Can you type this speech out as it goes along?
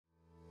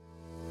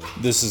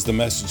This is the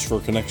message for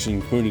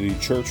Connection Community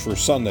Church for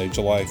Sunday,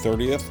 July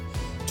 30th,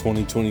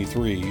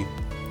 2023.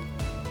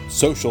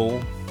 Social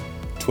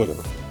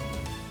Twitter.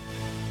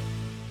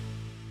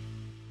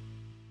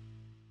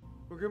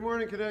 Well, good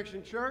morning,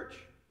 Connection Church.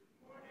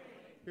 Good morning.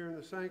 Here in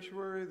the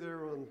sanctuary,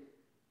 there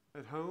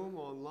at home,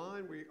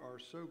 online. We are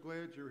so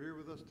glad you're here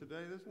with us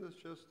today. Isn't this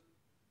just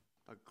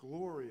a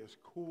glorious,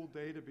 cool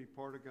day to be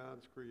part of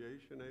God's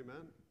creation?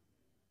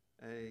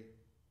 Amen.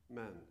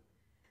 Amen.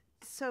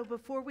 So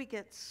before we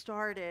get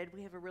started,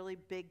 we have a really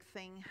big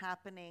thing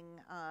happening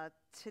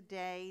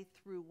today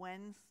through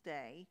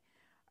Wednesday.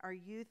 Our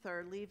youth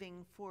are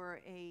leaving for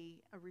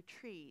a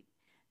retreat,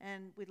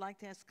 and we'd like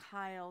to ask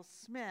Kyle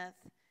Smith,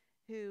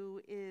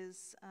 who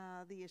is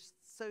the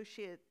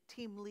associate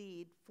team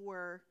lead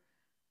for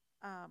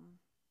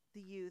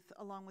the youth,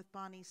 along with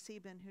Bonnie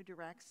Sieben, who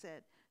directs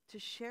it, to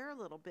share a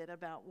little bit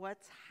about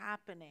what's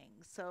happening.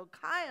 So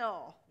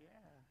Kyle.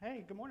 Yeah.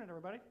 Hey, good morning,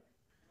 everybody.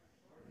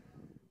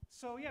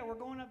 So yeah, we're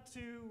going up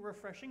to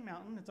Refreshing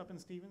Mountain. It's up in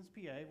Stevens,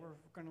 PA. We're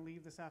going to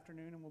leave this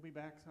afternoon, and we'll be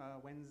back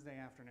Wednesday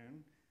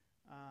afternoon.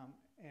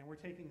 And we're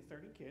taking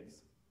 30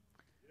 kids.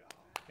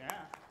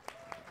 Yeah.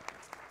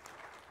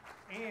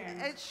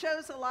 And it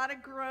shows a lot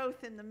of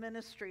growth in the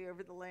ministry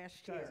over the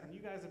last year. And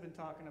you guys have been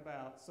talking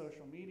about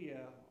social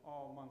media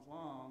all month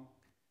long.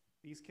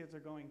 These kids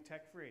are going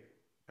tech-free.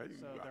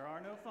 So there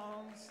are no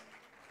phones,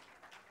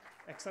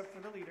 except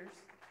for the leaders.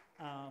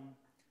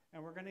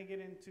 And we're going to get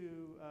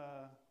into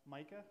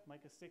Micah.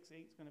 Micah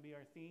 6:8 is going to be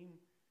our theme.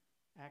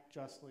 Act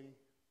justly,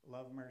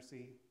 love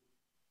mercy,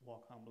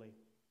 walk humbly.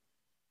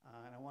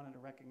 And I wanted to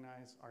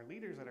recognize our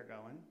leaders that are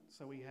going.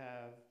 So we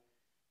have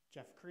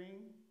Jeff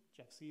Crean,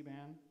 Jeff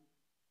Seaban,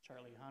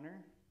 Charlie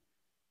Hunter.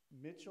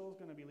 Mitchell's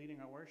going to be leading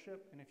our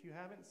worship. And if you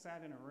haven't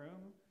sat in a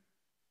room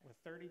with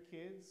 30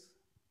 kids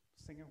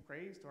singing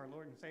praise to our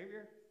Lord and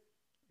Savior,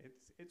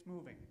 it's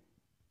moving.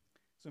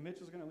 So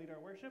Mitchell's going to lead our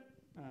worship.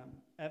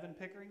 Evan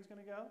Pickering's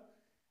going to go.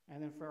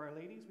 And then for our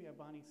ladies, we have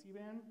Bonnie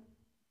Sieben,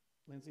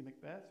 Lindsay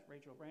Macbeth,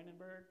 Rachel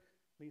Brandenburg,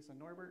 Lisa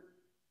Norbert,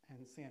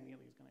 and Sam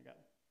Neely's going to go.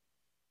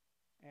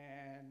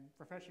 And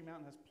Refreshing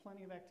Mountain has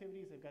plenty of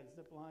activities. They've got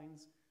zip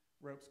lines,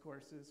 ropes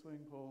courses,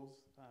 swimming pools.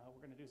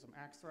 We're going to do some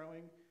axe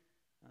throwing.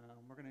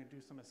 We're going to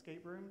do some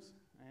escape rooms.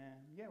 And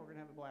yeah, we're going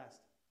to have a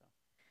blast.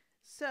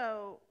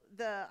 So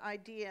the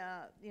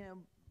idea,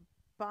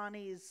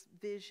 Bonnie's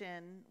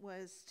vision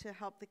was to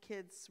help the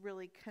kids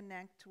really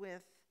connect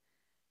with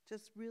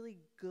just really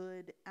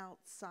good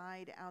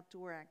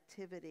outdoor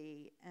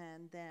activity,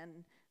 and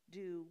then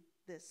do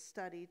this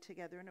study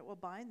together, and it will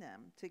bind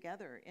them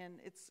together. And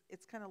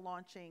it's kind of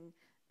launching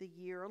the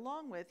year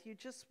along with, you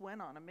just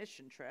went on a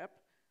mission trip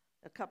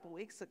a couple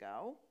weeks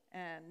ago,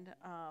 and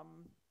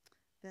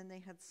then they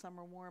had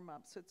summer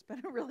warm-up. So it's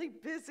been a really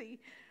busy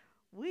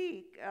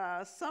week,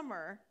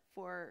 summer,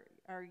 for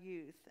our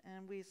youth.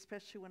 And we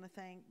especially want to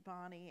thank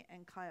Bonnie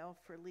and Kyle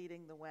for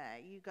leading the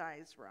way. You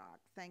guys rock.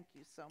 Thank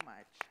you so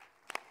much.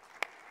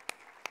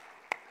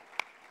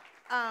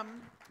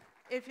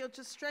 If you'll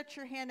just stretch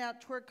your hand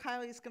out toward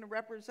Kyle, he's going to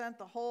represent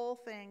the whole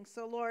thing.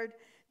 So, Lord,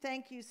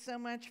 thank you so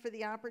much for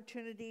the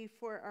opportunity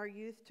for our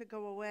youth to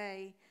go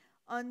away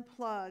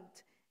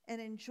unplugged and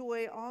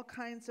enjoy all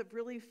kinds of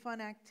really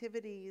fun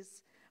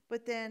activities,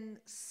 but then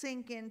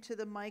sink into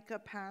the Micah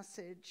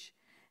passage.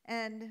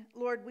 And,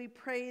 Lord, we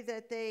pray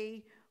that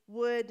they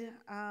would,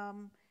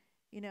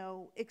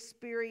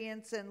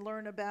 experience and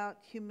learn about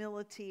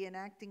humility and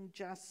acting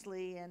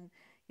justly and,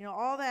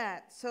 all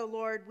that. So,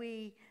 Lord,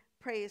 we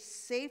pray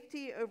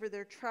safety over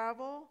their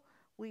travel.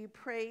 We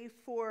pray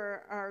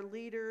for our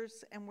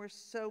leaders, and we're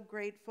so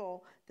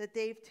grateful that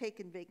they've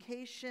taken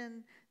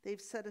vacation. They've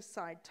set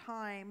aside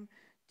time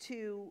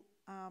to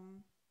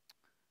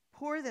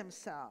pour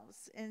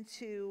themselves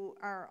into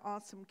our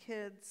awesome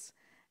kids,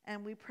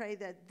 and we pray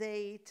that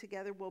they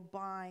together will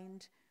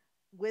bind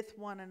with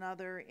one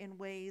another in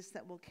ways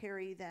that will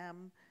carry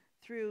them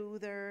through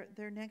their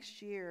next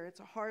year.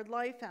 It's a hard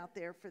life out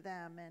there for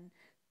them, and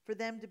for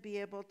them to be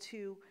able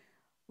to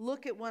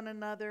look at one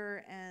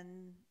another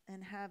and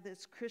have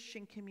this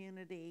Christian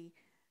community,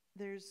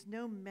 there's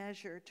no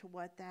measure to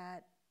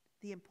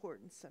the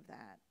importance of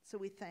that. So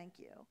we thank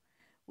you.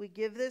 We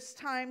give this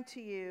time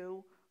to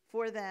you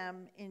for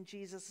them in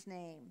Jesus'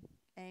 name.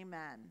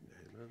 Amen.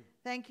 Amen.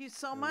 Thank you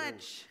so Amen.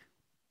 much.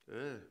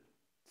 Yeah.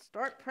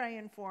 Start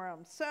praying for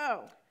them.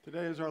 So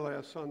today is our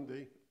last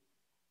Sunday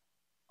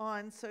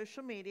on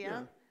social media.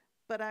 Yeah.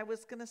 But I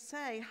was going to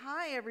say,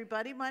 hi,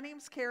 everybody. My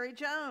name's Carrie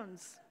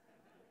Jones.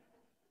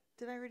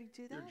 Did I already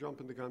do that? You're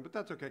jumping the gun, but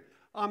that's okay.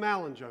 I'm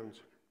Alan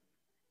Jones.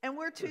 And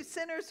we're two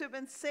sinners who have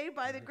been saved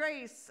by the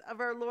grace of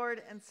our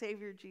Lord and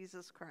Savior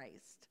Jesus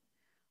Christ.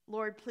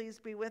 Lord, please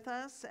be with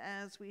us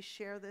as we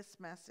share this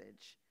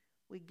message.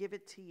 We give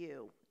it to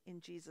you in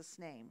Jesus'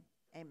 name.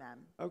 Amen.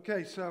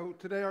 Okay, so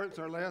today it's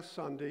our last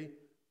Sunday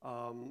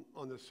on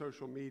the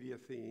social media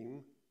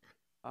theme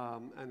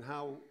and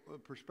how the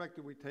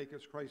perspective we take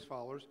as Christ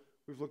followers.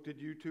 We've looked at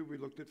YouTube, we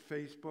looked at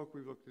Facebook,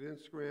 we've looked at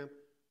Instagram,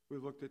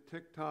 we've looked at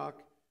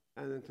TikTok,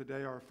 and then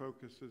today our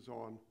focus is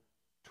on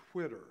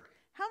Twitter.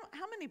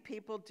 How many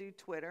people do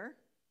Twitter?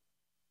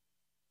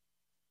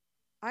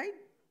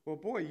 Well,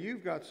 boy,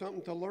 you've got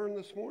something to learn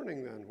this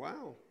morning then.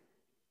 Wow.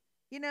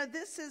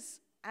 This is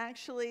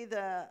actually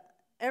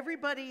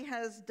everybody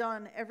has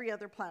done every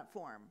other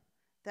platform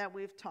that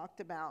we've talked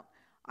about.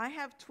 I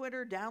have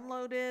Twitter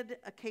downloaded.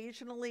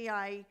 Occasionally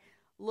I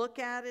look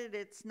at it.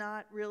 It's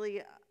not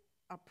really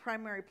a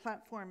primary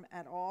platform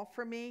at all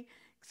for me,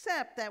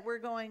 except that we're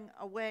going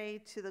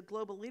away to the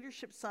Global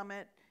Leadership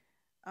Summit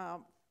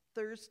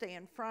Thursday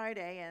and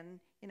Friday, and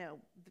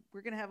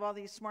we're going to have all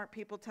these smart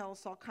people tell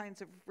us all kinds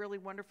of really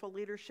wonderful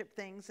leadership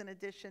things, in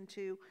addition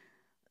to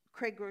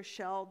Craig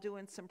Rochelle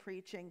doing some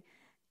preaching.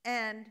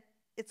 And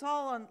it's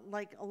all on,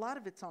 a lot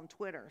of it's on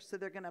Twitter, so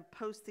they're going to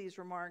post these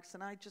remarks,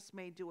 and I just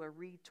may do a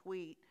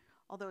retweet,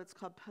 although it's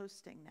called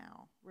posting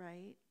now,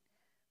 right?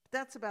 But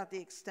that's about the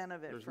extent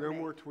of it. There's no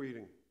more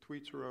tweeting.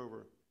 Tweets are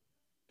over.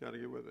 Got to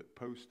get with it.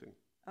 Posting.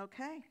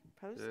 Okay,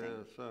 posting.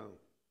 Yeah,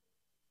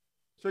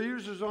 so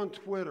users on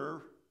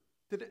Twitter,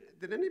 did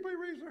anybody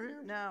raise their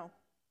hand? No.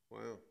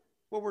 Wow.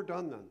 Well, we're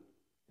done then.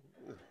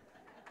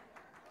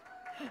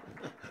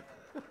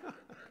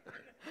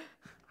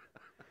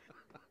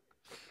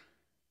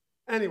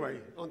 Anyway,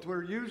 on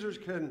Twitter, users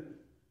can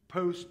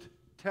post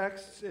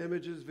texts,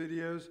 images,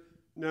 videos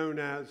known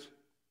as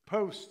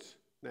posts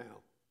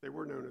now. They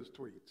were known as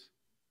tweets.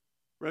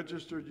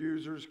 Registered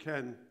users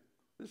can,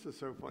 this is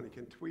so funny,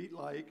 can tweet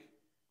like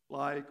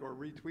or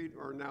retweet,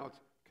 or now it's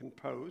can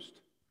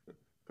post,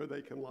 or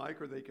they can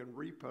like, or they can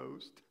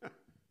repost,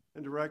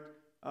 and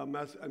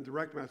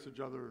direct message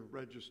other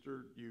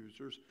registered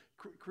users.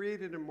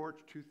 Created in March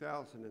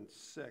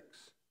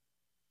 2006.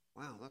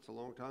 Wow, that's a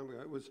long time ago.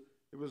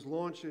 It was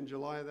launched in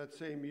July of that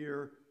same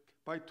year.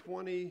 By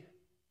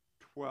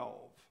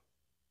 2012,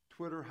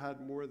 Twitter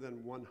had more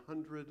than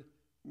 100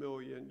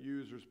 million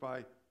users.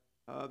 By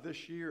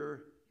this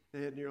year,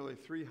 they had nearly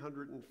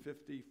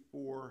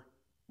 354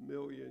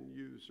 million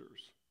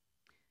users.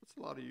 That's a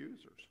lot of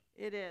users.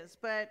 It is,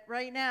 but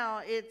right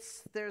now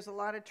there's a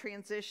lot of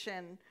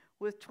transition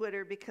with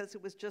Twitter because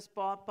it was just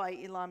bought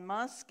by Elon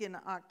Musk in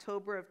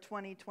October of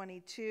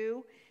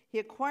 2022. He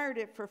acquired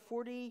it for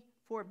 $44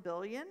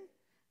 billion,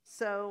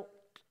 so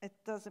it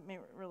doesn't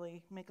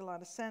really make a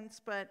lot of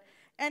sense. But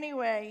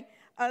anyway,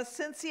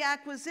 since the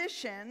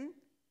acquisition,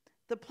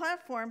 the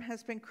platform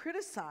has been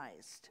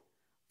criticized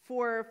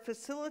for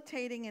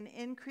facilitating an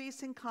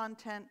increase in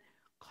content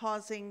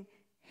causing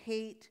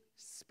hate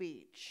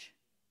speech.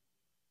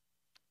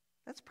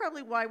 That's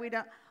probably why we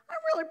don't. I'm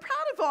really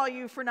proud of all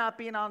you for not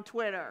being on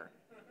Twitter.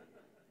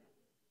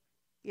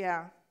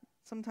 Yeah,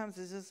 sometimes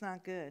it's just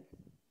not good.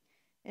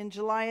 In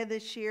July of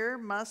this year,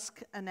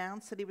 Musk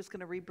announced that he was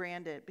going to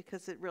rebrand it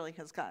because it really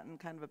has gotten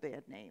kind of a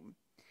bad name.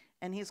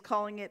 And he's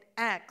calling it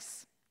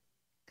X,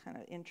 kind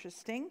of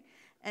interesting.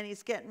 And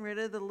he's getting rid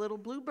of the little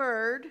blue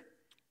bird,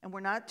 and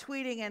we're not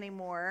tweeting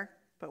anymore,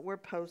 but we're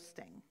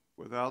posting.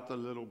 Without the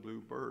little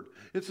blue bird.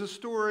 It's a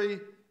story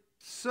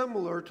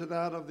similar to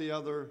that of the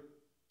other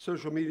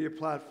social media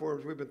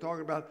platforms we've been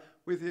talking about,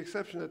 with the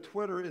exception that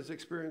Twitter is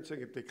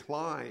experiencing a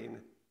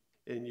decline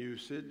in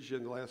usage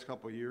in the last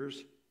couple of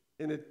years,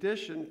 in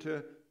addition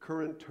to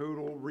current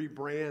total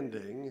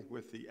rebranding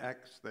with the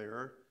X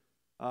there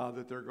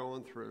that they're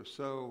going through.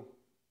 So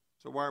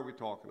why are we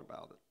talking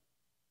about it?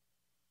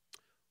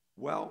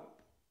 Well,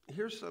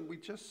 we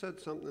just said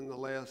something in the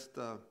last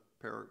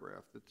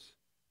paragraph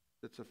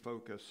that's a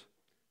focus.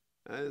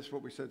 And it's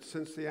what we said.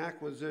 Since the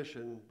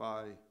acquisition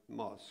by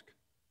Musk,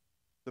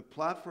 the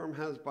platform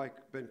has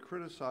been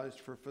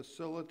criticized for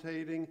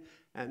facilitating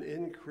an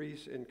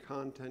increase in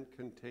content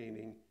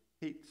containing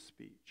hate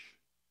speech.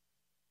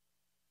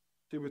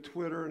 See, with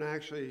Twitter and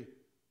actually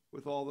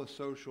with all the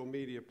social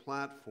media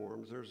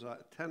platforms, there's a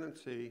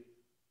tendency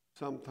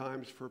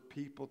sometimes for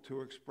people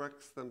to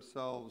express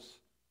themselves,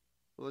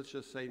 let's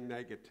just say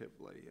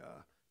negatively,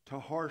 to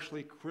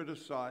harshly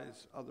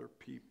criticize other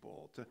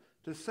people,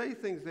 to say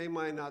things they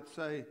might not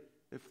say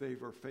if they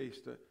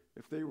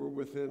were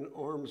within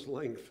arm's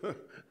length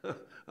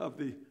of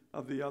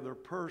the other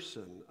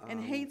person.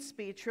 And hate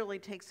speech really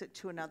takes it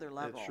to another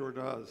level. It sure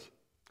does.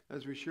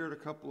 As we shared a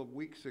couple of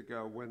weeks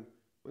ago, when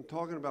we were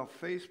talking about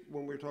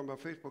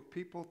Facebook,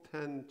 people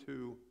tend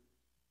to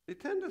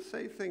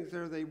say things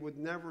there they would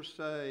never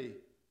say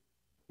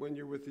when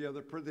you're with the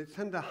other person. They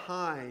tend to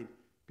hide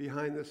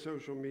behind the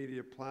social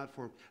media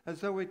platform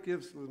as though it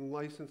gives them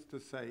license to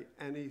say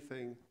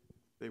anything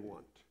they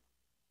want.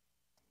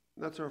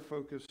 And that's our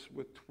focus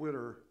with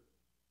Twitter,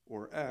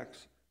 or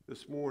X,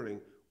 this morning.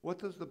 What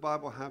does the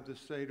Bible have to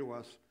say to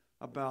us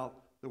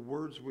about the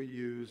words we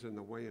use and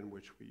the way in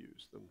which we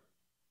use them?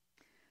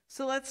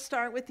 So let's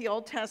start with the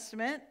Old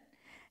Testament,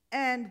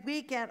 and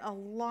we get a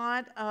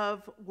lot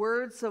of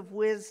words of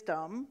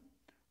wisdom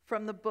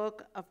from the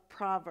book of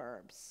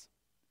Proverbs.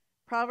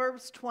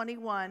 Proverbs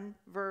 21,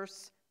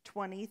 verse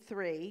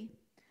 23.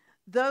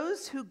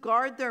 Those who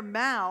guard their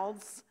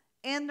mouths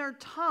and their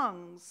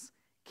tongues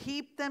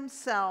keep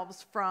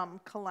themselves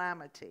from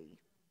calamity.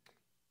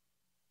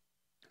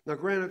 Now,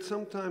 granted,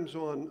 sometimes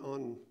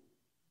on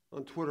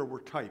Twitter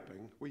we're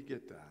typing. We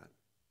get that.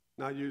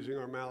 not using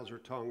our mouths or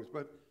tongues,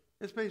 but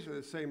it's basically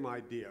the same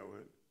idea.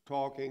 We're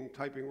talking,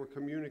 typing, we're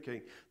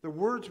communicating. The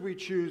words we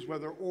choose,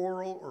 whether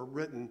oral or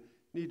written,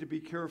 need to be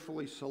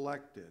carefully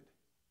selected.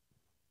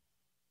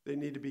 They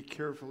need to be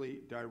carefully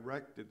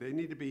directed. They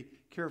need to be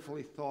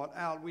carefully thought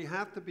out. We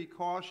have to be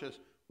cautious.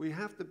 We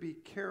have to be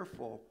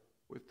careful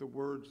with the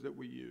words that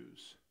we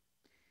use.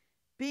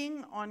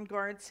 Being on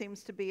guard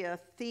seems to be a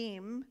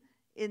theme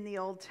in the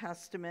Old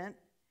Testament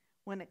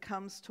when it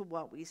comes to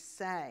what we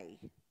say.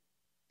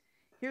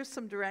 Here's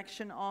some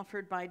direction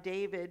offered by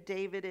David.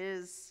 David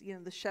is,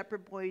 the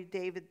shepherd boy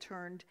David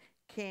turned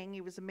king.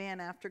 He was a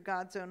man after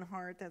God's own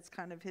heart. That's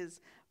kind of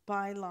his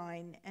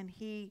byline. And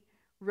he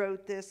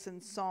wrote this in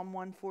Psalm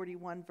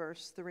 141,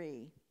 verse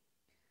 3.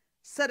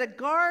 Set a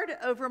guard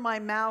over my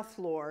mouth,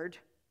 Lord.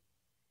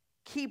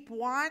 Keep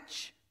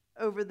watch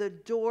over the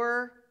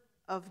door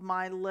of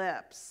my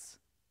lips.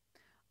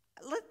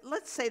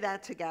 Let's say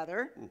that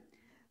together.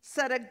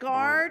 Set a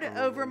guard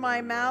over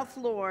my mouth,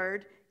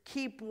 Lord.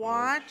 Keep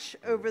watch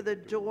over the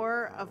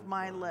door of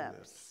my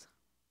lips.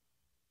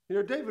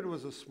 David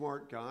was a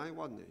smart guy,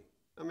 wasn't he?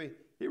 I mean,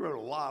 he wrote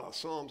a lot of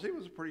Psalms. He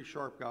was a pretty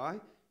sharp guy.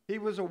 He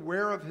was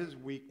aware of his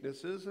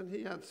weaknesses, and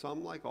he had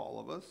some like all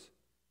of us.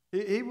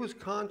 He was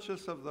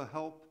conscious of the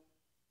help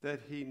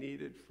that he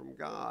needed from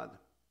God.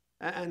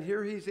 And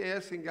here he's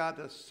asking God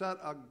to set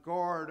a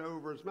guard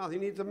over his mouth. He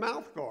needs a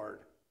mouth guard.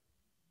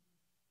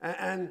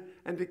 And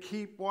to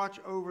keep watch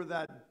over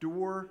that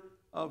door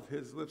of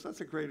his lips. That's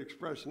a great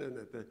expression, isn't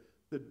it?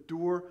 The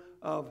door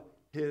of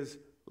his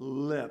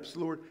lips.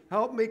 Lord,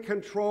 help me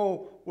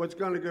control what's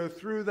going to go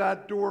through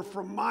that door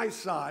from my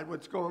side,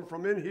 what's going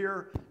from in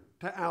here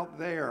to out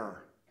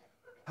there.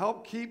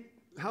 Help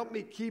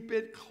me keep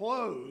it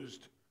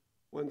closed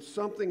when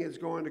something is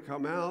going to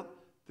come out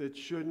that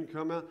shouldn't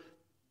come out.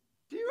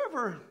 Do you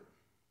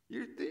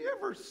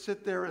ever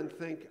sit there and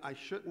think, I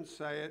shouldn't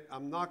say it,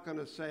 I'm not going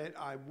to say it,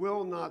 I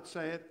will not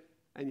say it,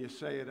 and you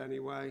say it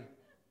anyway?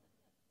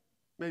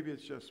 Maybe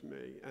it's just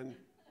me.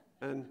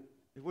 And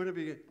it wouldn't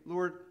be,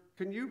 Lord,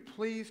 can you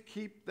please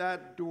keep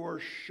that door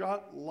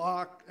shut,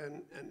 locked,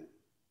 and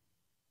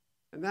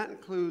that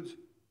includes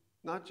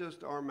not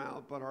just our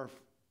mouth, but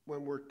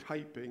when we're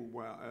typing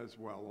as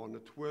well on the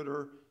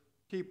Twitter.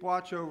 Keep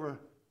watch over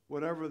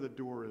whatever the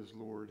door is,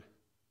 Lord.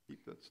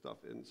 Keep that stuff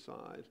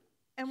inside.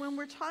 And when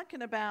we're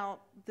talking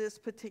about this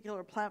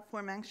particular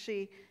platform,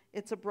 actually,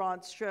 it's a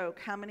broad stroke.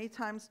 How many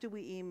times do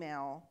we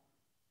email?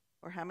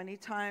 Or how many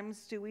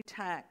times do we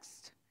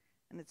text?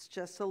 And it's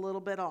just a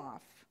little bit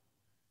off.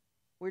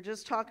 We're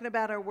just talking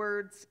about our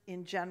words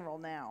in general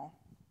now.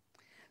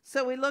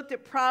 So we looked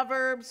at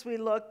Proverbs, we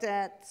looked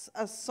at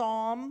a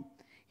psalm.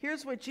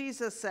 Here's what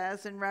Jesus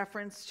says in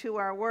reference to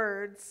our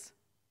words.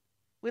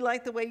 We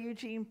like the way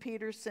Eugene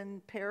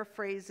Peterson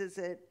paraphrases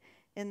it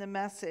in the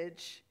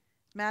Message.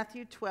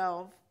 Matthew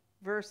 12,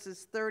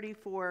 verses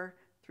 34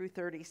 through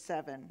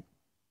 37.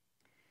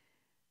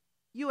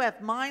 You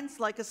have minds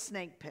like a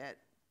snake pit.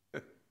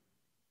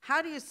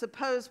 How do you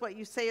suppose what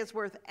you say is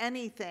worth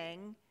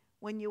anything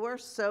when you are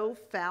so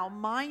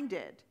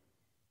foul-minded?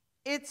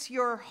 It's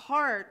your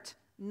heart,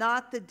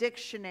 not the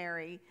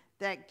dictionary,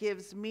 that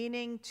gives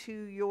meaning to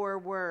your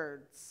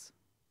words.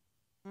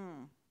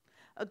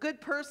 A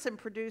good person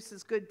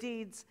produces good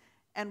deeds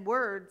and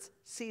words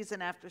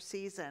season after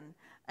season.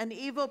 An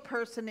evil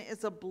person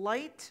is a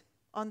blight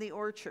on the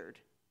orchard.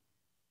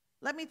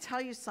 Let me tell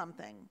you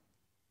something.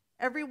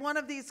 Every one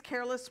of these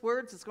careless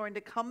words is going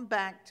to come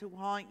back to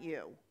haunt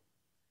you.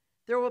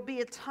 There will be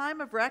a time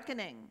of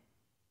reckoning.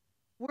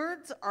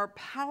 Words are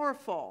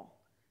powerful.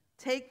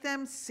 Take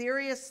them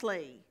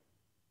seriously.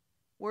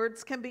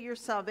 Words can be your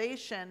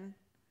salvation.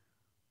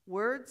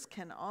 Words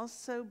can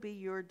also be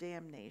your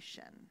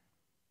damnation.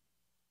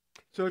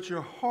 So it's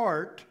your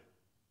heart,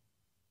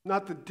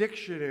 not the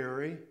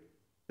dictionary,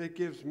 that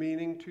gives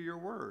meaning to your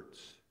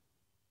words.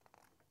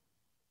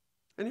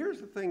 And here's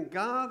the thing,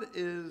 God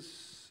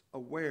is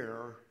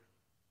aware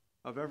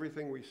of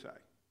everything we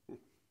say.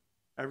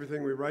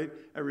 Everything we write,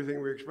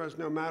 everything we express,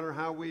 no matter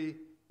how we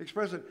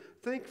express it.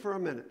 Think for a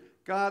minute.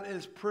 God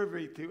is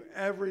privy to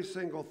every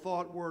single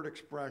thought, word,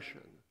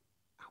 expression.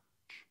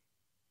 Ouch.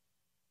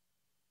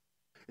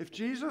 If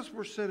Jesus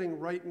were sitting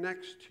right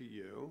next to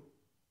you,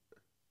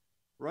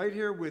 right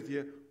here with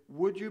you,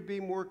 would you be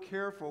more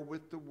careful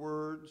with the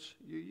words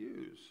you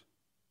use,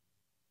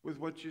 with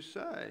what you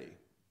say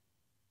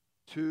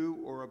to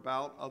or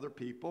about other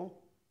people,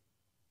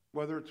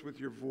 whether it's with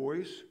your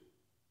voice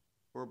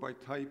or by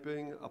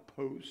typing a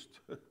post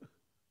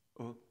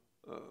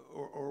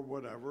or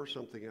whatever,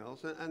 something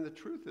else? And the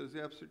truth is,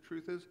 the absolute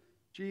truth is,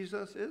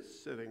 Jesus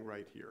is sitting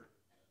right here.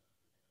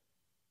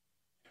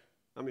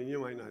 I mean, you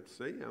might not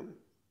see him,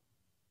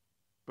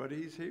 but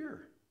he's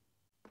here.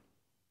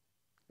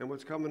 And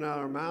what's coming out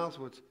of our mouths,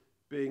 what's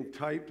being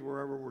typed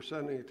wherever we're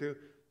sending it to,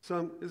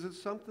 is it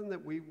something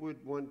that we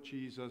would want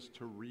Jesus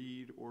to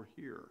read or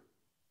hear?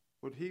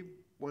 Would he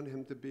want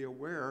him to be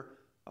aware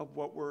of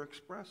what we're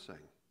expressing?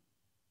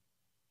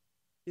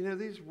 You know,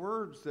 these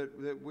words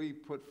that we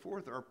put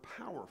forth are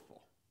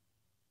powerful.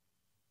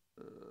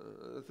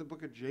 The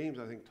book of James,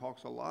 I think,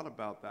 talks a lot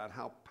about that,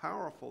 how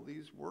powerful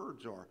these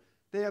words are.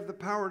 They have the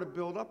power to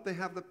build up. They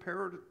have the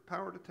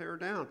power to tear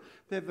down.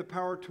 They have the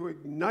power to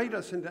ignite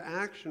us into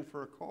action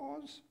for a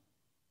cause.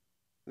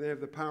 They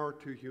have the power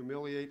to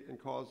humiliate and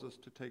cause us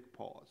to take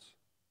pause.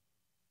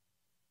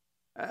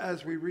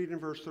 As we read in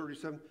verse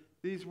 37,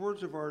 these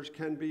words of ours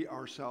can be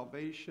our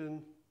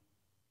salvation,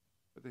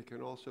 but they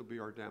can also be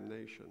our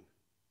damnation.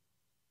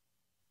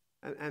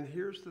 And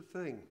here's the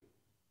thing.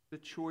 The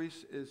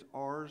choice is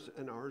ours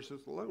and ours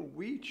is alone.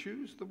 We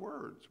choose the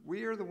words.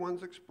 We are the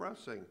ones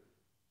expressing.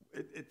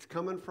 It's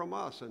coming from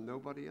us and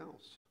nobody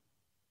else.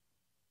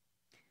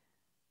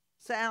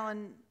 So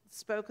Alan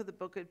spoke of the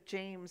book of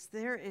James.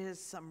 There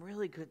is some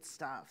really good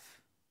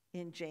stuff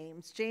in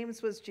James.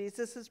 James was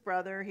Jesus'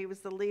 brother. He was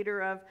the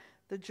leader of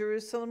the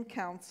Jerusalem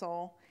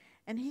Council,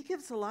 and he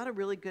gives a lot of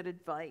really good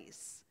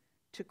advice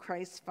to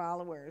Christ's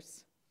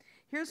followers.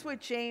 Here's what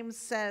James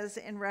says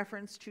in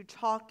reference to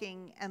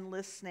talking and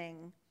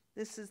listening.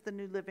 This is the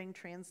New Living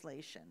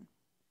Translation.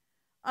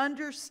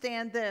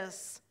 Understand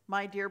this,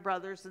 my dear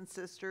brothers and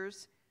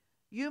sisters.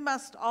 You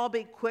must all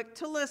be quick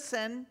to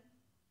listen,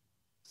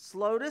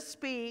 slow to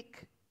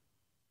speak,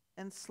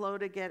 and slow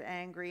to get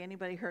angry.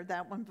 Anybody heard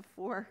that one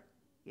before?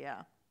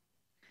 Yeah.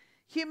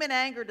 Human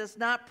anger does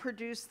not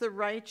produce the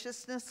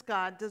righteousness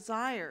God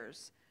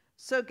desires.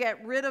 So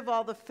get rid of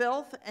all the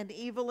filth and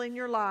evil in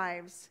your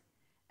lives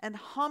and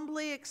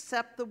humbly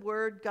accept the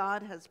word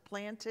God has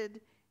planted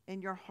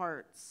in your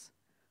hearts,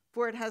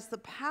 for it has the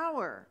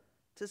power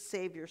to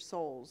save your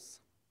souls.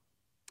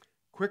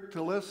 Quick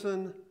to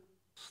listen,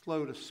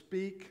 slow to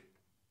speak.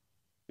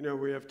 You know,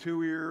 we have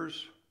 2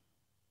 ears,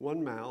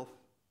 1 mouth.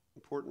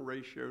 Important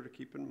ratio to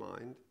keep in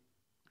mind.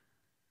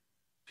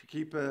 To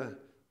keep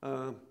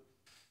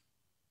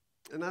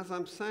and as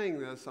I'm saying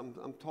this,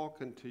 I'm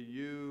talking to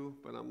you,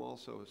 but I'm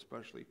also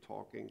especially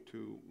talking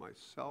to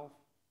myself.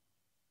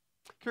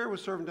 Carrie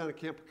was serving down at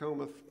Camp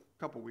Pecoma a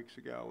couple weeks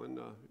ago, and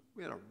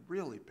we had a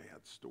really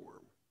bad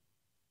storm.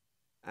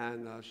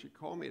 And she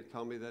called me to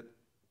tell me that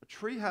a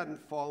tree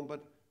hadn't fallen,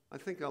 but I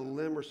think a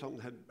limb or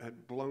something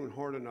had blown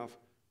hard enough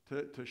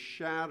to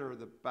shatter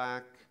the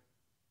back,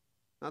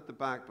 not the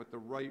back, but the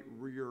right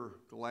rear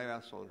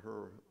glass on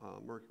her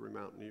Mercury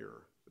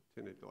Mountaineer, the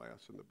tinted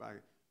glass in the back.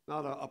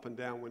 Not an up and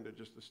down window,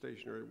 just a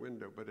stationary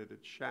window, but it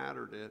had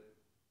shattered it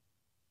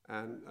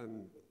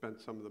and bent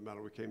some of the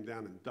metal. We came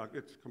down and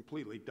it's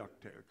completely duct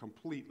taped,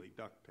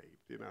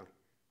 you know.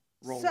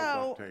 Roll of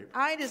duct tape.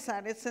 I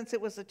decided, since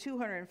it was a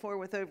 204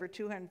 with over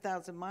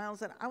 200,000 miles,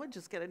 that I would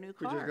just get a new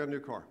car. We just got a new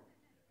car.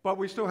 But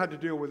we still had to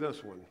deal with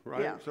this one,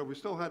 right? Yeah. So we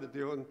still had to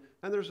deal, and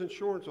there's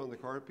insurance on the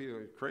car. People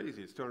are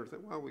crazy. It's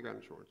 $200,000. Well, we got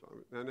insurance on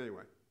it. And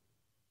anyway,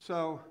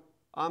 so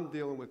I'm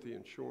dealing with the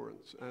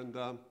insurance. And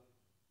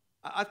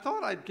I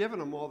thought I'd given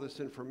them all this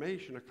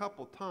information a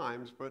couple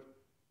times, but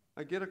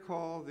I get a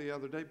call the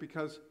other day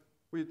because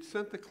we had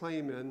sent the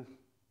claim in.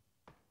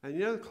 And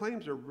you know, the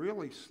claims are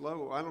really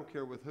slow. I don't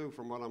care with who,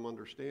 from what I'm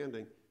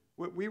understanding.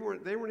 They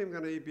weren't even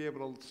going to be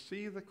able to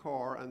see the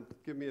car and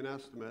give me an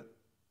estimate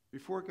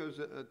before it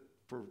goes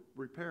for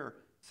repair,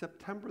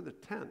 September the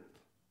 10th.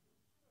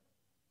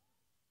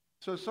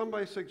 So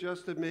somebody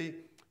suggested me,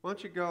 why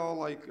don't you go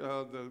like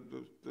the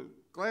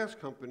glass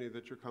company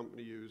that your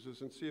company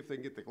uses and see if they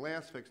can get the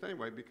glass fixed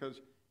anyway, because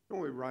you don't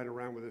want to ride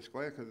around with this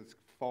glass because it's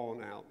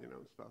falling out, you know,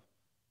 and stuff.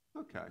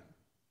 Okay.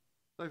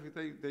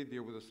 They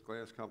deal with this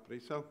glass company.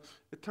 So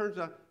it turns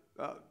out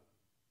the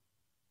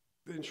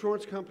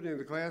insurance company and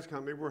the glass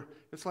company,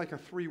 it's like a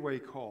 3-way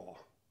call.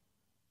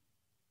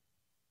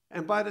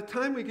 And by the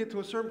time we get to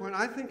a certain point,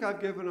 I think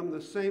I've given them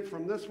the same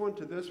from this one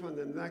to this one,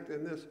 then that,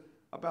 and this,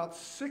 about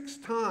 6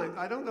 times.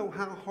 I don't know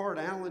how hard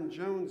Alan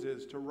Jones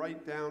is to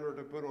write down or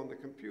to put on the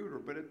computer,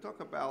 but it took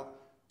about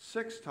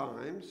 6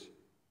 times.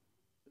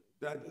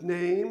 That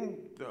name,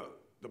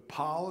 the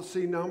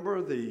policy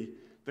number, the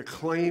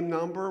claim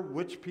number,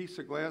 which piece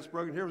of glass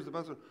broken. Here was the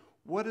best one.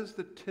 What is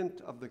the tint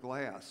of the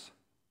glass?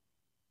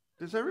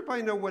 Does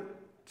everybody know what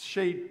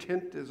shade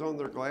tint is on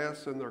their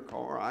glass in their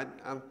car?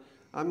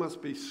 I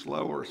must be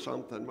slow or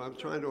something. I'm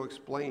trying to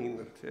explain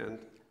the tint.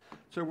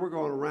 So we're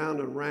going round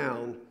and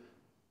round.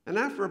 And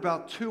after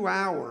about 2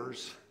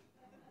 hours,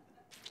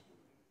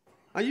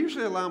 I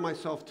usually allow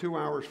myself 2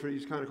 hours for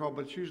these kind of calls,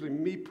 but it's usually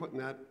me putting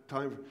that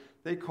time.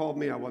 They called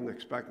me, I wasn't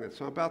expecting it.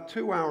 So about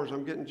 2 hours,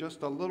 I'm getting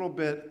just a little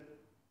bit,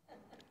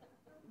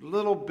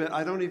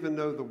 I don't even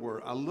know the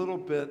word, a little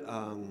bit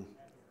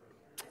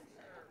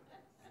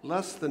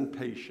less than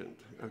patient.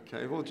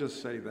 Okay, we'll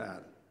just say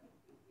that.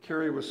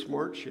 Carrie was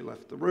smart. She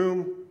left the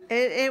room.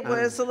 It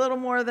was a little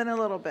more than a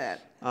little bit.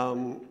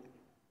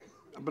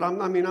 But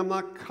I'm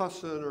not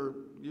cussing or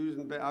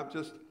using bad. I'm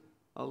just,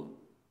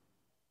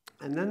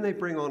 and then they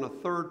bring on a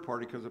third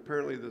party because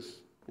apparently this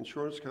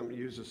insurance company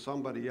uses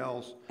somebody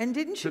else. And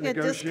didn't you get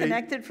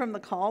disconnected from the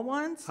call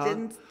once? Huh?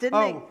 Didn't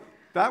they?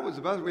 That was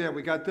the best. Yeah,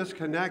 we got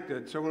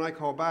disconnected. So when I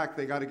call back,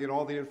 they got to get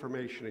all the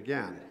information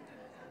again.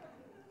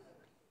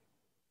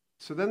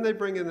 So then they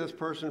bring in this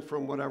person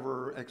from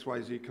whatever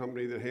XYZ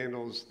company that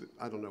handles,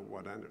 I don't know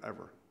what,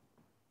 ever.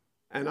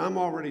 And I'm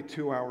already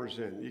 2 hours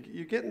in.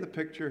 You getting the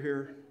picture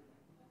here?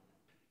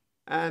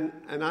 And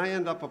I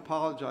end up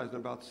apologizing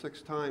about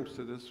 6 times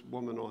to this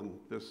woman on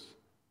this,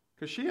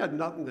 because she had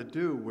nothing to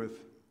do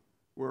with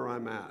where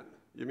I'm at.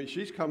 I mean,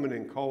 she's coming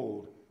in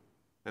cold,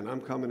 and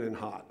I'm coming in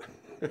hot.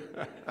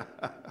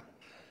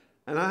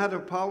 And I had to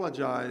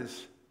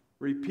apologize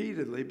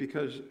repeatedly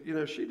because,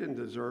 she didn't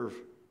deserve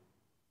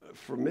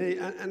for me.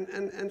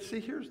 And see,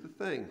 here's the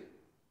thing.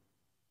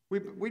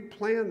 We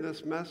planned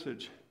this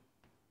message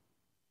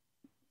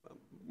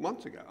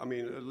months ago. I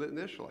mean,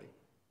 initially.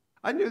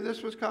 I knew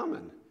this was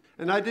coming.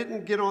 And I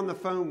didn't get on the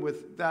phone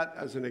with that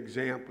as an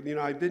example.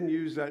 I didn't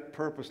use that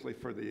purposely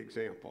for the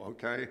example,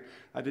 okay?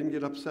 I didn't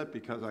get upset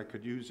because I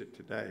could use it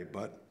today.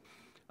 But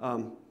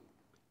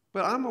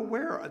I'm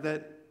aware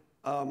that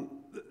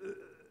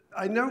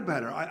I know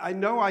better. I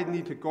know I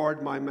need to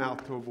guard my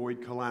mouth to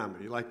avoid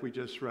calamity, like we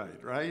just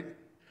read, right?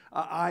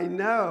 I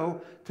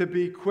know to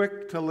be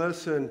quick to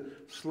listen,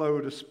 slow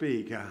to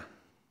speak.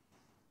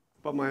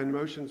 But my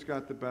emotions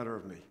got the better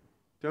of me.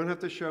 Don't have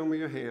to show me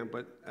your hand,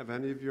 but have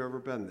any of you ever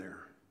been there?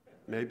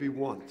 Maybe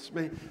once.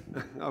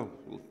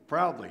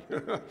 Proudly.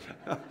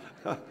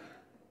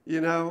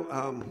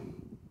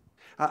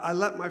 I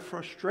let my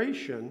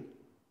frustration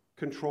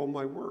control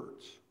my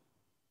words.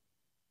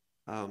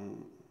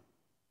 And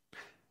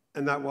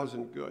that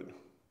wasn't good.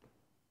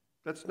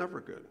 That's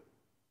never good.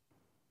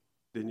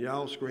 Didn't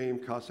yell, scream,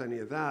 cuss, any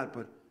of that,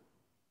 but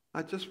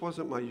I just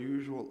wasn't my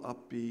usual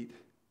upbeat,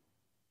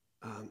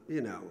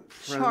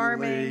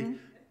 friendly,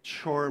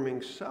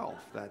 charming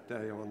self that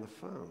day on the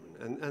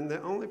phone. And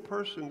the only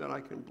person that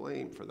I can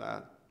blame for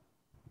that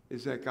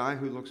is that guy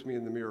who looks me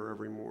in the mirror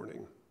every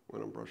morning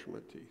when I'm brushing my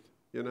teeth,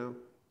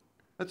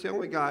 That's the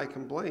only guy I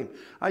can blame.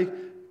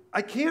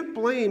 I can't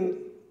blame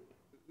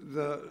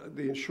the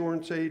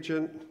insurance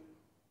agent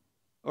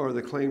or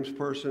the claims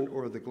person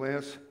or the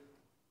glass,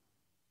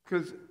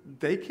 because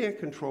they can't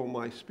control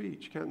my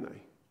speech, can they?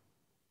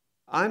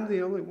 I'm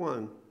the only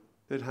one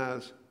that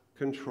has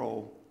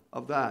control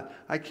of that.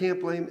 I can't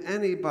blame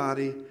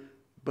anybody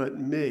but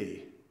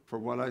me for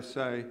what I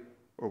say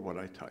or what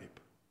I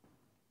type.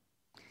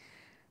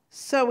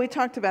 So we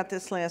talked about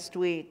this last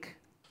week.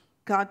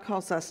 God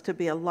calls us to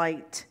be a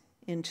light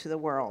into the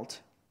world.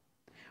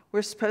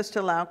 We're supposed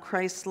to allow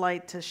Christ's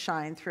light to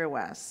shine through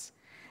us.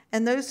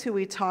 And those who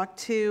we talk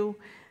to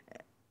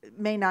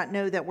may not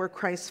know that we're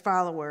Christ's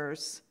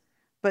followers,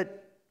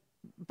 but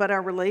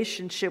our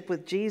relationship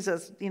with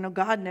Jesus,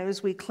 God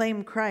knows we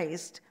claim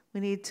Christ. We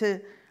need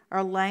to,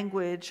 our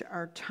language,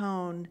 our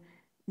tone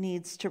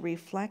needs to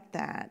reflect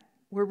that.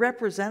 We're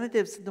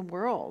representatives in the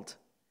world.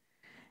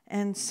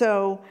 And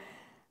so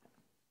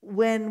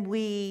when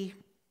we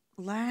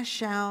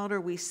lash out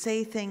or we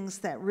say things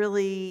that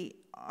really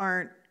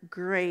aren't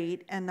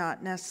great and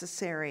not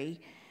necessary,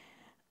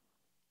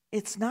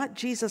 it's not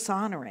Jesus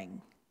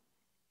honoring.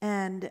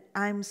 And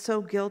I'm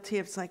so guilty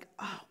of, it's like,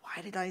 oh,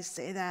 why did I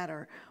say that?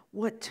 Or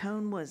what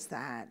tone was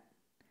that?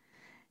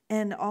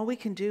 And all we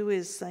can do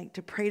is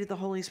to pray to the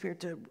Holy Spirit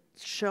to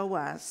show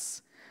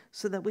us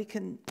so that we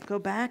can go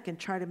back and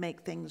try to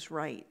make things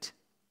right.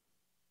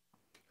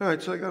 All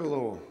right, so I got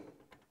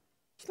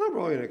it's not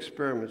really an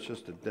experiment, it's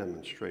just a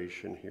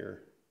demonstration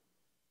here.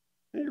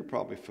 And you're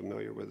probably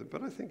familiar with it,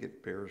 but I think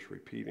it bears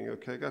repeating.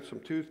 Okay, I got some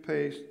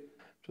toothpaste.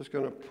 Just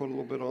going to put a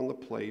little bit on the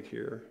plate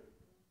here.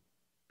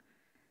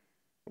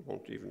 I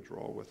won't even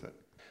draw with it.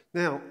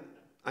 Now,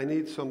 I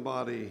need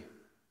somebody's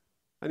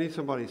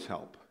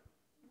help.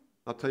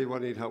 I'll tell you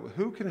what I need help with.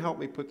 Who can help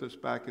me put this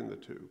back in the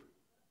tube?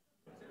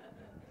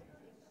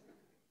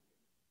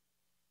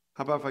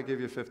 How about if I give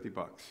you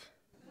 $50?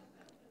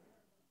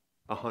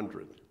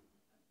 100.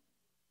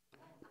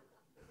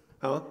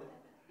 Huh?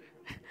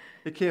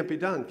 It can't be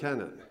done, can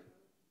it?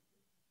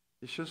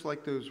 It's just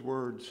like those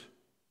words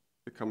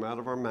that come out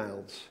of our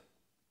mouths.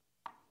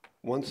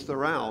 Once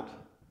they're out,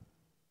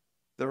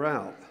 they're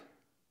out.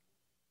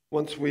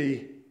 Once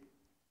we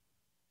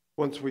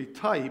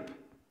type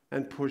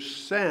and push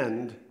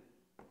send,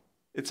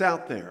 it's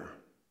out there.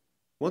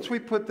 Once we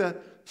put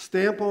that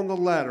stamp on the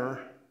letter,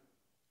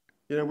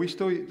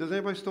 does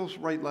anybody still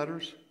write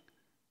letters?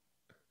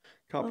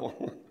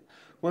 Couple.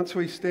 Once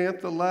we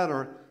stamp the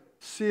letter,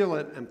 seal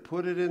it, and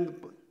put it in the...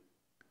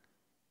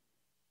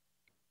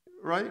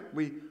 Right?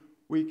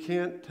 We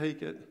can't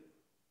take it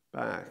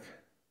back.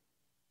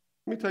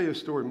 Let me tell you a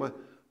story.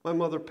 My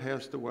mother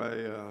passed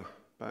away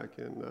back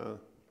in,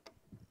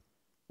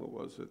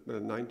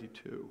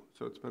 92.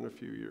 So it's been a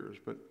few years.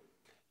 But,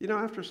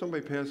 after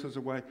somebody passes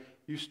away,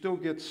 you still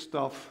get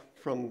stuff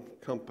from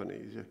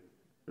companies.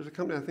 There's a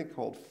company, I think,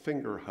 called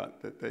Fingerhut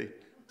that they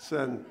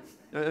send.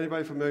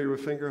 Anybody familiar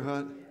with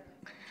Fingerhut?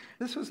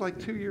 This was like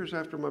 2 years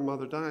after my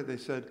mother died. They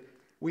said,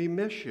 "We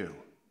miss you."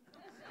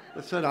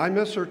 I said, "I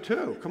miss her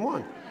too. Come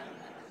on.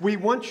 We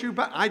want you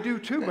back." I do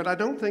too, but I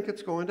don't think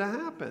it's going to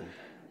happen.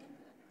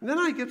 And then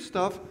I get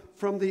stuff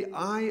from the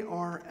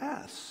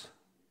IRS.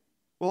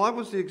 Well, I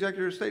was the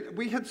Executive of State.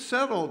 We had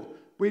settled.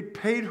 We'd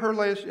paid her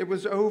last. It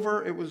was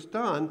over. It was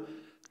done.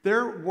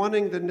 They're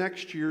wanting the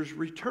next year's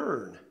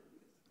return.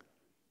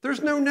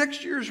 There's no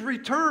next year's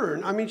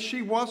return. I mean,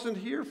 she wasn't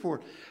here for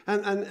it.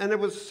 And it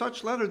was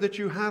such letter that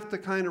you have to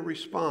kind of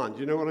respond.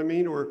 You know what I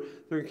mean? Or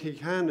he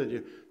handed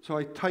you. So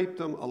I typed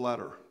them a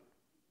letter.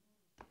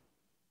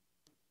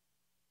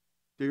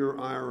 Dear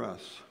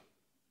IRS,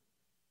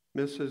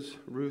 Mrs.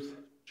 Ruth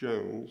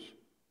Jones,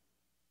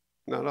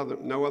 no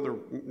other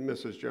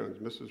Mrs. Jones,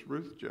 Mrs.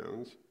 Ruth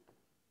Jones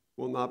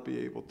will not be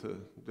able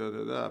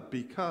to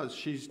because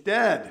she's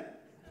dead.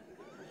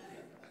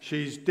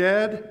 She's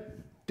dead.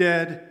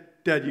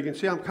 You can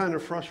see I'm kind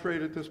of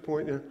frustrated at this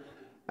point. Yeah?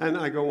 And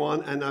I go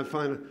on and I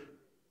find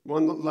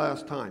one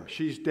last time.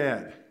 She's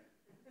dead.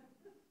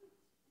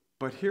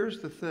 But here's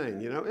the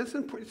thing,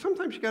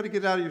 sometimes you got to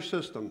get out of your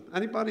system.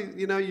 Anybody,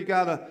 you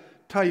got to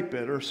type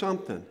it or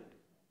something.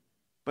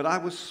 But I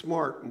was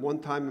smart one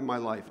time in my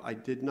life. I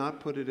did not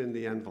put it in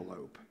the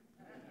envelope.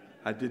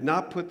 I did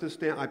not put this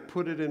down. I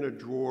put it in a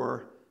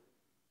drawer.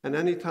 And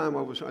anytime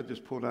I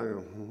just pulled out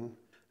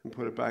and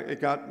put it back. It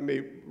got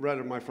me rid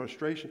of my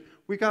frustration.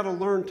 We got to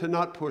learn to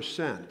not push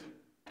send.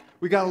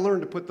 We got to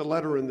learn to put the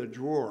letter in the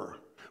drawer.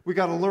 We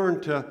got to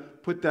learn to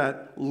put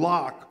that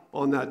lock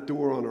on that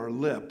door on our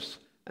lips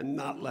and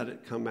not let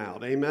it come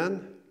out.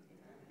 Amen?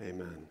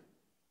 Amen.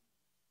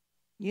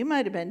 You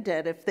might have been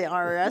dead if the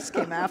IRS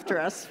came after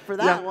us for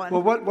that one.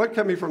 Well, what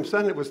kept me from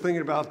sending it was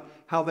thinking about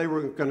how they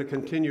were going to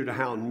continue to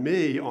hound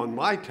me on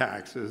my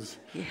taxes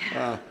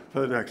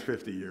for the next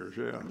 50 years.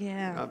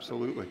 Yeah,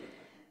 absolutely.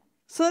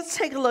 So let's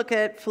take a look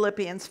at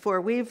Philippians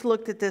 4. We've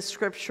looked at this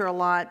scripture a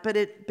lot, but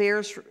it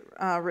bears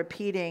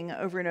repeating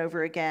over and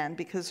over again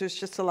because there's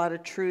just a lot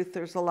of truth.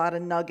 There's a lot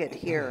of nugget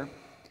here.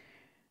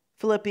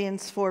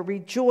 Philippians 4,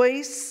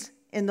 rejoice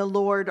in the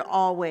Lord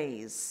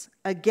always.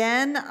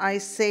 Again, I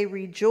say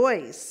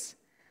rejoice.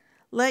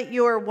 Let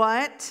your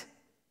what?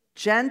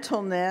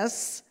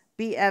 Gentleness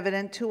be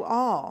evident to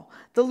all.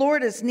 The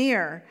Lord is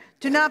near.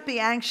 Do not be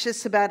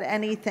anxious about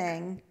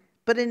anything,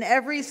 but in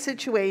every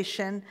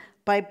situation,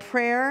 by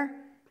prayer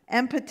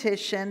and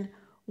petition,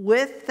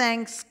 with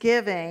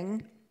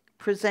thanksgiving,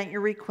 present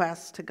your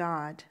requests to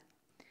God.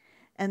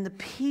 And the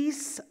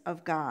peace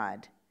of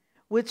God,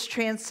 which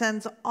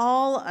transcends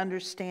all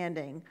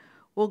understanding,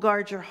 will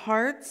guard your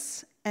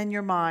hearts and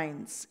your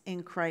minds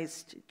in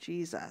Christ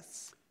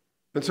Jesus.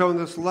 And so in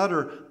this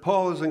letter,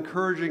 Paul is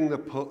encouraging the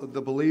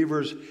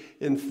believers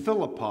in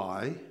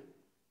Philippi,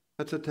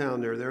 that's a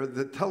town there,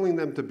 telling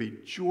them to be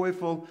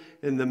joyful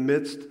in the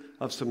midst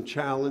of some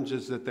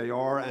challenges that they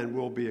are and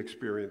will be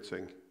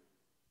experiencing.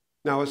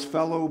 Now, as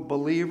fellow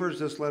believers,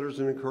 this letter is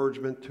an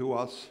encouragement to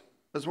us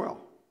as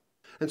well.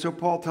 And so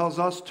Paul tells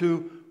us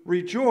to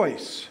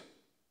rejoice,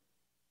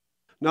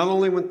 not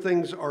only when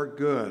things are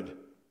good,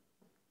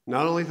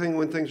 not only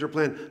when things are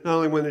planned, not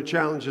only when the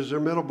challenges are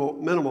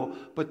minimal,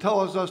 but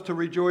tells us to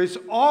rejoice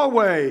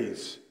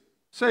always.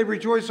 Say,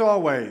 rejoice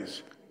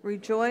always.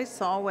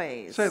 Rejoice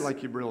always. Say it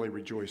like you're really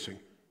rejoicing.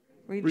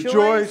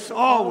 Rejoice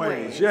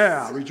always.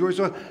 Yeah, rejoice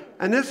always.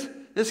 And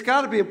this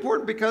got to be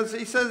important because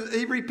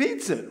he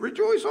repeats it.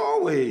 Rejoice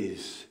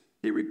always.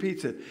 He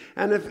repeats it.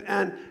 And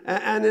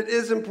it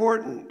is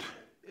important.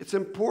 It's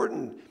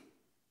important.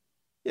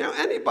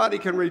 Anybody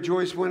can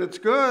rejoice when it's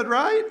good,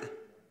 right?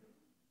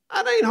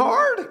 That ain't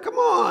hard. Come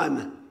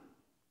on.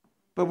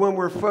 But when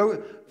we're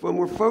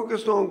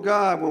focused on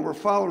God, when we're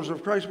followers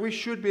of Christ, we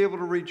should be able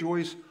to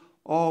rejoice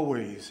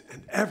always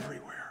and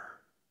everywhere.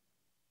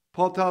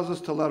 Paul tells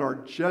us to let our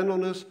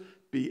gentleness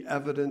be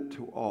evident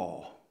to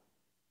all.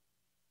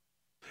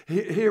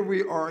 Here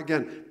we are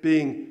again,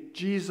 being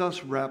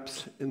Jesus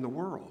reps in the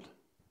world.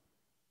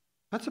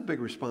 That's a big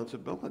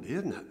responsibility,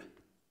 isn't it?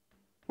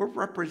 We're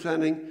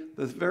representing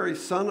the very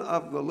Son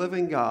of the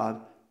living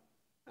God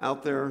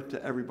out there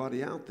to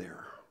everybody out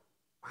there.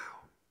 Wow.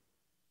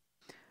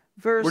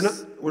 We're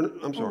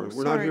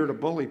not here to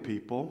bully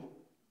people.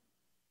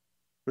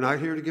 We're not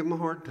here to give them a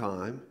hard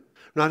time.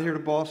 We're not here to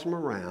boss them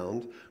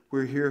around.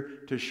 We're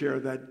here to share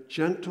that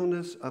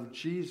gentleness of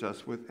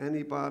Jesus with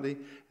anybody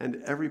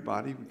and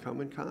everybody we come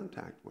in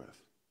contact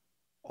with.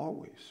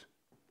 Always.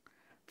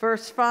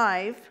 Verse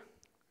 5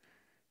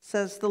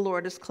 says, the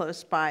Lord is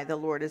close by, the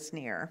Lord is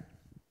near.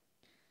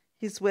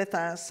 He's with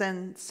us,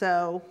 and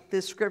so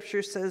this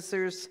scripture says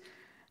there's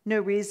no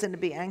reason to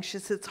be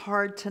anxious. It's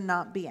hard to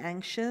not be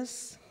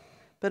anxious,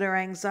 but our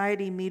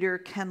anxiety meter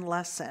can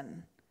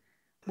lessen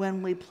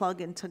when we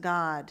plug into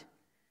God,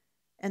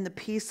 and the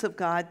peace of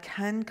God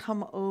can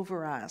come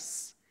over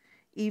us,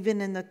 even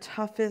in the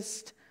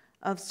toughest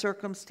of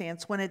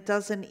circumstance, when it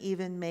doesn't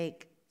even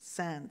make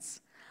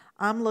sense.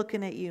 I'm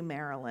looking at you,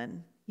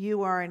 Marilyn.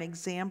 You are an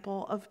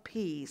example of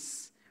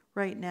peace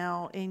right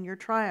now in your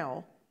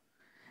trial.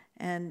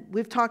 And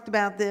we've talked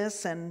about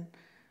this, and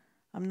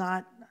I'm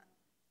not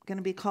going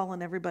to be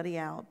calling everybody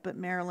out, but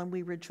Marilyn,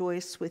 we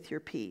rejoice with your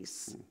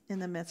peace in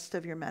the midst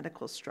of your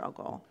medical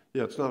struggle.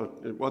 Yeah,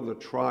 it wasn't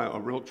a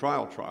real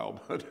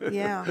trial, but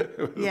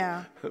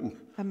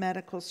a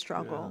medical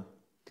struggle.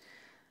 Yeah.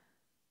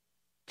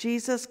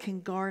 Jesus can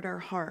guard our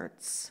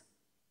hearts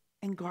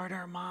and guard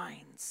our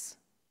minds,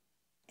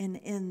 and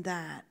in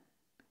that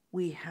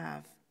we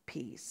have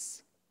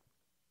peace.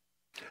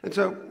 And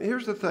so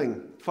here's the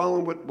thing,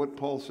 following what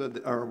Paul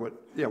said, or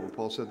what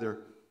Paul said there.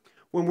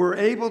 When we're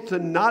able to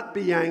not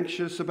be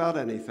anxious about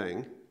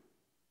anything,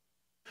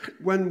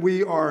 when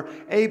we are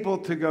able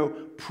to go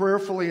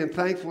prayerfully and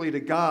thankfully to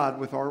God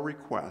with our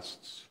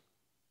requests,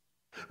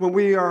 when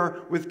we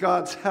are, with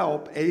God's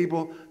help,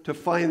 able to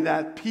find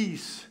that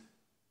peace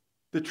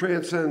that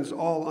transcends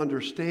all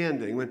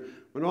understanding,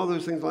 when all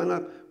those things line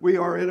up, we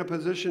are in a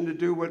position to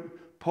do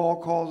what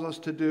Paul calls us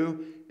to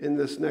do in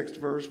this next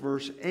verse,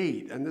 verse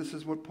 8. And this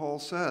is what Paul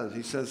says.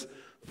 He says,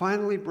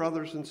 finally,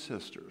 brothers and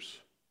sisters,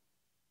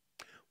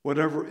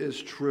 whatever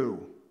is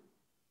true,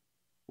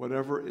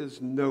 whatever is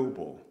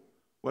noble,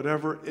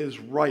 whatever is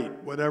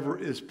right, whatever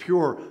is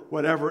pure,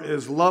 whatever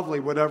is lovely,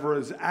 whatever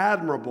is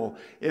admirable,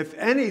 if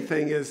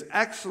anything is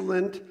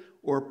excellent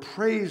or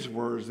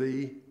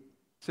praiseworthy,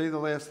 say the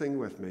last thing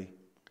with me.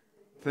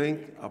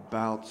 Think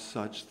about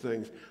such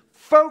things.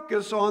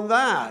 Focus on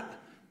that.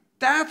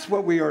 That's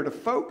what we are to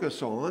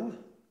focus on.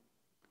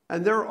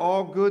 And they're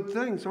all good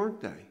things,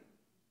 aren't they?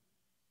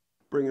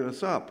 Bringing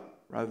us up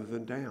rather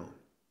than down.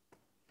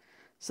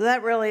 So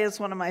that really is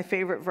one of my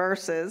favorite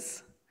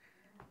verses.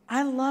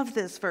 I love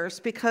this verse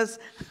because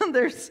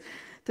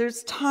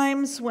there's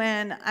times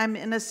when I'm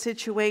in a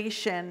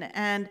situation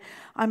and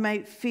I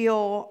might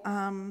feel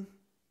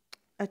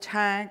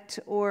attacked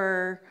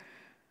or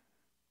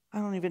I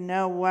don't even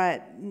know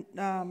what,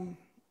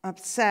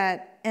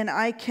 upset, and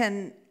I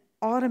can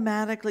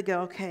automatically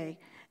go, okay,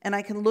 and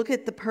I can look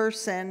at the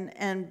person,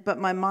 but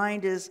my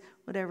mind is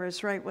whatever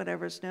is right,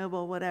 whatever is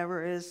noble,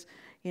 whatever is,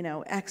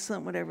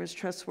 excellent, whatever is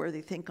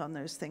trustworthy, think on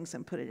those things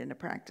and put it into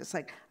practice.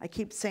 Like I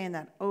keep saying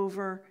that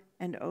over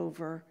and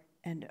over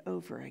and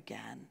over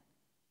again.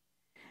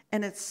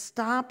 And it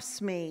stops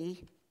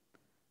me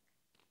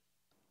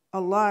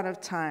a lot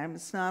of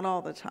times, not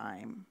all the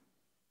time,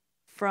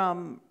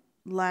 from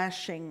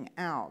lashing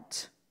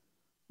out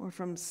or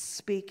from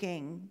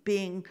speaking,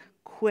 being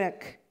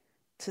quick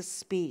to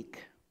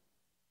speak.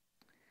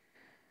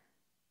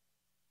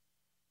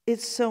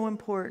 It's so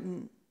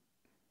important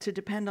to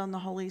depend on the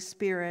Holy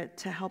Spirit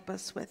to help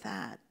us with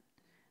that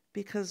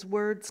because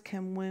words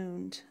can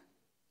wound.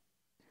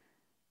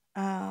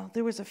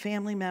 There was a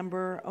family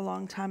member a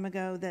long time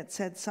ago that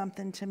said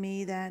something to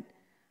me that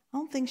I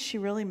don't think she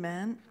really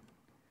meant,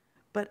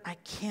 but I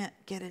can't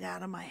get it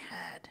out of my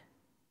head.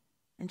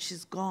 And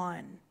she's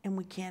gone, and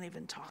we can't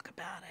even talk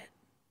about it.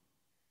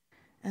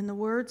 And the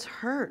words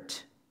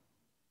hurt.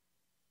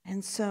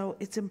 And so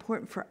it's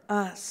important for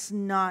us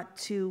not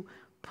to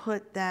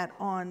put that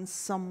on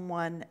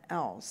someone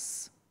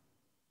else.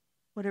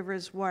 Whatever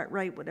is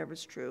right, whatever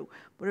is true,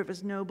 whatever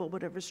is noble,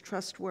 whatever is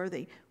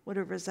trustworthy,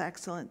 whatever is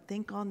excellent,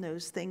 think on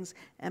those things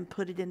and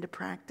put it into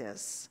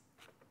practice.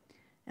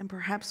 And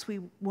perhaps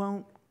we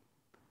won't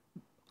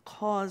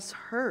cause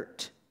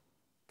hurt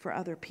for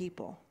other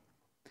people.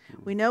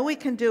 We know we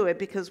can do it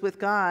because with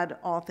God,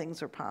 all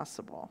things are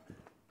possible.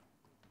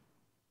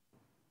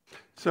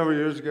 Several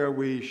years ago,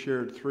 we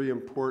shared three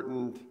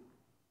important,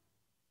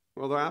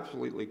 they're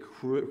absolutely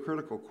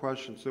critical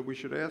questions that we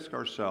should ask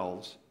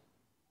ourselves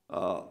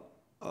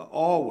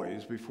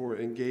always before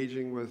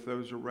engaging with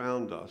those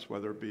around us,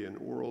 whether it be in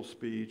oral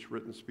speech,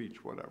 written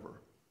speech,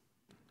 whatever.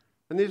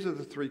 And these are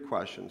the three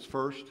questions.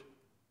 First,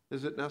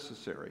 is it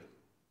necessary?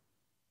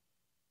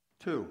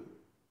 2,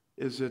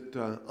 is it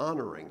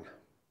honoring?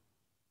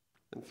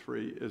 And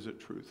 3, is it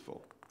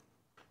truthful?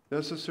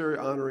 Necessary,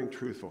 honoring,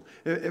 truthful.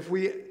 If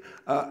we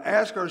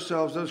ask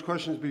ourselves those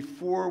questions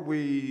before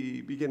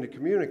we begin to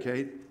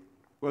communicate,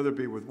 whether it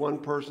be with one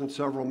person,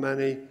 several,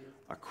 many,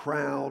 a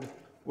crowd,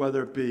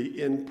 whether it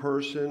be in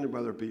person,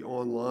 whether it be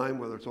online,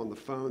 whether it's on the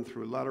phone,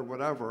 through a letter,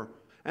 whatever,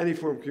 any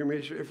form of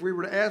communication, if we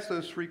were to ask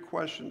those three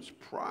questions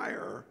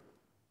prior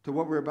to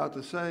what we're about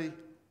to say,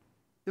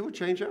 it would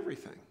change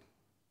everything.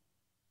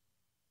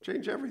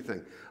 Change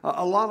everything.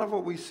 A lot of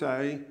what we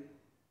say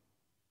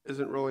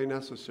isn't really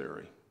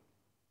necessary.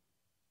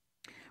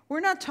 We're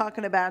not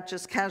talking about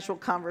just casual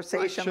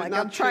conversation, Right, like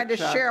I'm trying to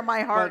share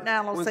my heart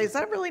now. I'll say, is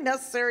that really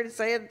necessary to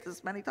say it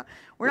this many times?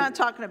 We're not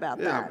talking about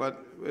that. Yeah,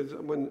 but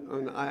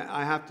when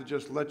I have to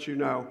just let you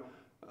know,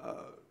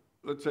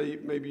 let's say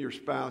maybe your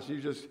spouse,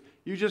 you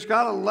just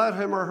got to let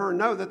him or her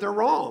know that they're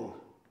wrong.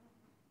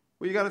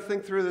 Well, you got to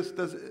think through this.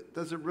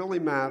 Does it really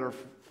matter?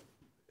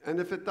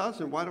 And if it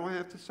doesn't, why do I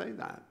have to say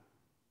that?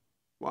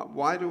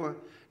 Why do I?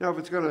 Now, if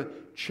it's going to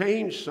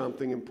change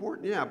something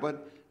important, yeah,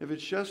 but if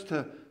it's just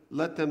to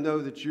let them know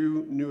that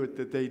you knew it,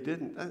 that they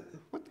didn't,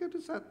 what good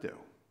does that do?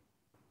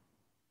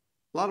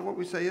 A lot of what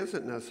we say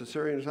isn't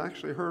necessary and is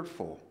actually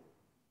hurtful.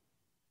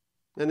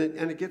 And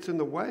it gets in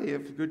the way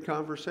of good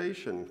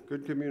conversation,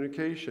 good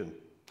communication.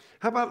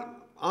 How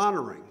about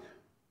honoring?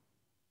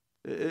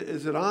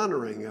 Is it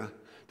honoring?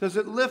 Does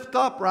it lift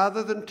up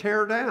rather than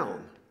tear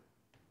down?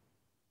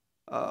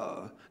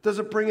 Does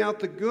it bring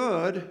out the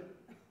good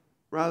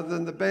rather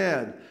than the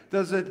bad?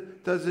 Does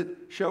it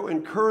show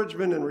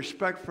encouragement and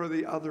respect for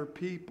the other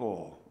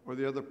people or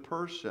the other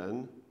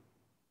person?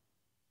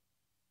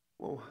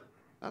 Well,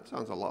 that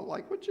sounds a lot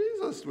like what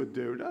Jesus would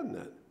do, doesn't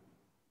it?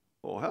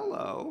 Well,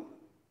 hello.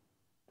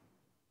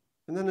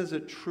 And then is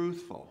it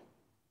truthful?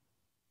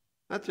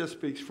 That just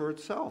speaks for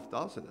itself,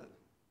 doesn't it?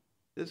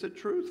 Is it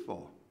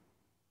truthful?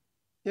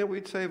 Yeah,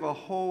 we'd save a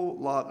whole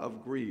lot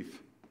of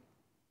grief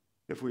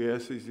if we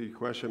asked these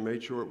questions,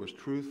 made sure it was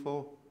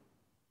truthful,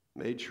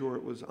 made sure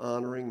it was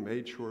honoring,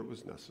 made sure it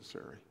was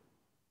necessary.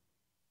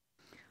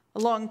 A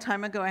long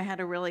time ago, I had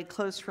a really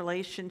close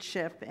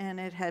relationship, and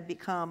it had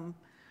become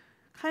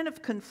kind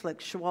of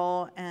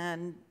conflictual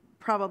and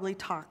probably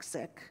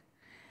toxic.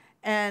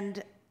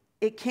 And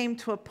it came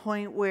to a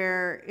point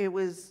where it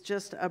was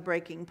just a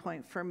breaking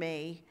point for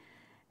me.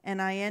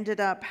 And I ended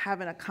up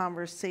having a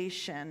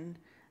conversation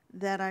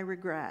that I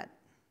regret.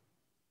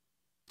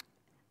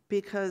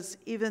 Because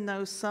even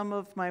though some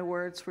of my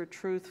words were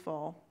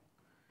truthful,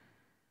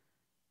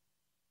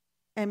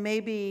 and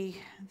maybe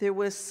there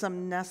was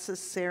some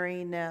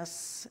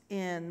necessariness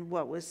in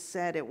what was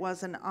said, it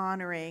wasn't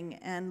honoring,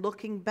 and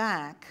looking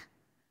back,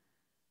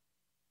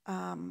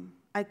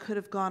 I could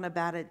have gone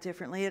about it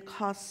differently. It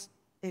cost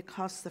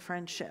the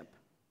friendship.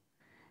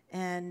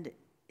 And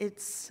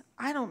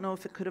I don't know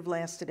if it could have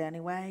lasted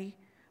anyway,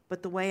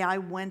 but the way I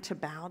went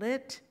about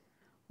it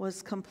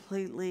was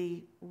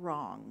completely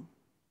wrong.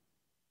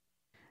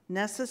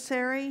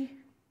 Necessary,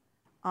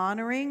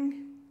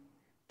 honoring,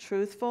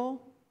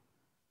 truthful,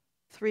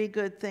 3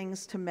 good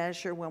things to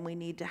measure when we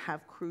need to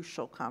have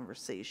crucial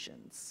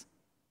conversations.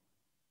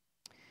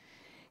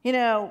 You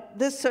know,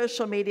 this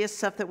social media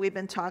stuff that we've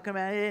been talking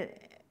about,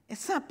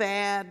 it's not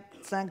bad,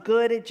 it's not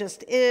good, it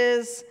just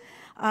is.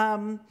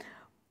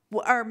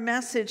 Our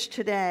message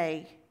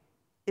today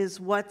is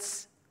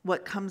what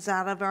comes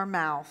out of our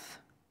mouth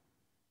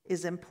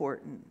is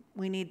important.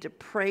 We need to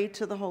pray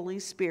to the Holy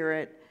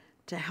Spirit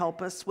to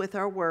help us with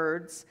our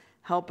words,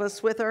 help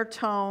us with our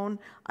tone.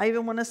 I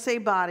even want to say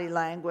body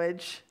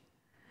language,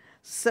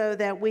 so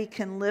that we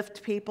can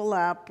lift people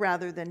up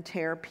rather than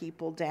tear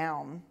people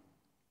down.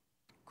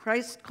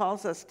 Christ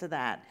calls us to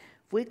that.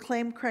 If we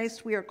claim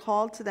Christ, we are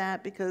called to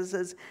that because,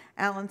 as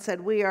Alan said,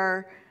 we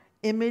are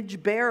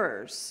image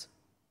bearers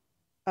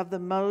of the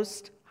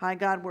Most High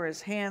God. We're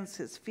his hands,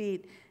 his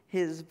feet,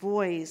 his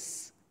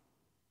voice.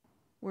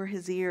 We're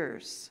his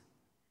ears.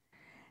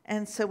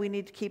 And so we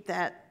need to keep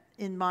that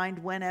in mind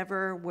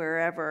whenever,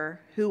 wherever,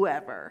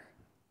 whoever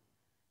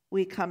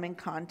we come in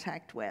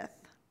contact with.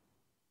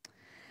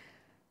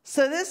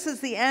 So this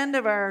is the end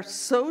of our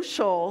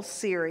social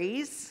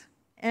series,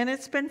 and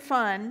it's been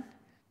fun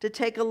to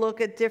take a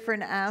look at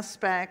different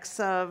aspects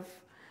of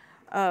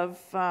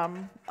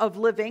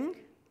living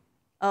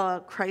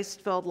a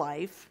Christ-filled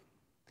life.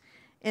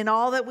 In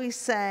all that we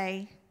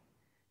say,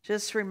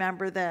 just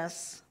remember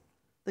this: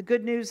 the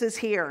good news is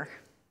here.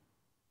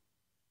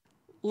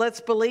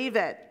 Let's believe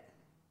it,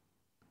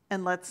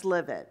 and let's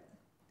live it.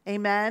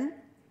 Amen?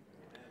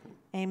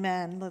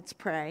 Amen. Let's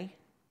pray.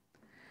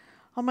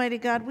 Almighty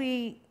God,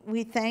 we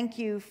thank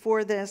you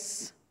for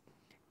this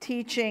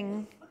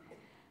teaching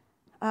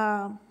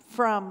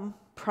from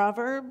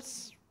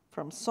Proverbs,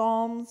 from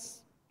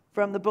Psalms,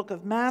 from the book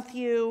of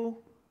Matthew,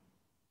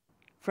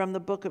 from the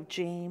book of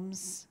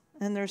James,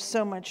 and there's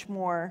so much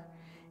more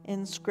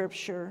in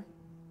Scripture.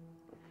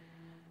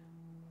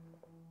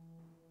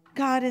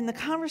 God, in the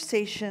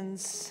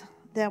conversations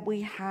that we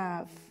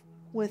have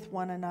with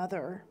one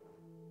another,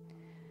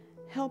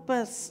 help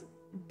us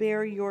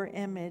bear your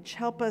image.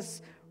 Help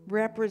us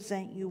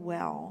represent you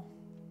well.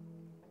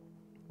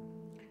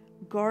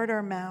 Guard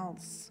our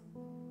mouths.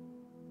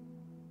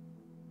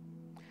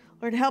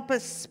 Lord, help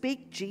us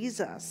speak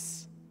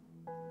Jesus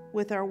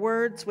with our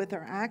words, with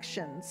our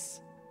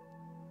actions,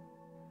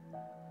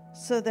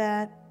 so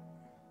that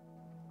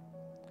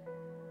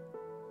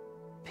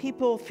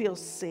people feel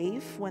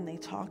safe when they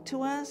talk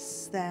to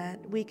us, that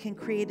we can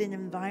create an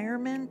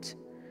environment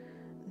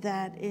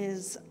that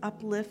is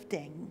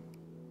uplifting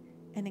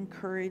and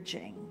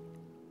encouraging.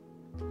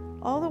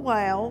 All the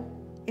while,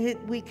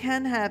 we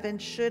can have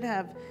and should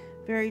have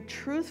very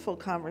truthful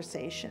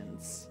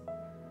conversations,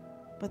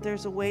 but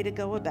there's a way to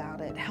go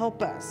about it.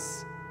 Help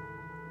us.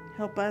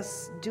 Help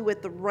us do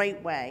it the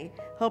right way.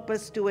 Help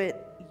us do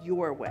it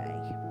your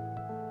way.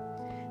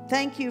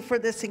 Thank you for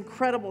this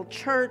incredible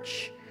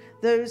church,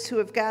 those who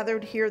have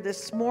gathered here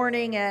this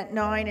morning at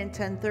 9 and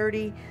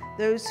 10:30,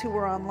 those who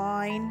were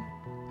online.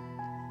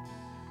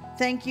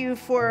 Thank you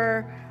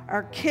for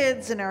our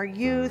kids and our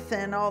youth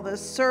and all the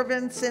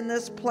servants in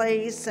this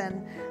place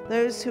and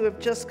those who have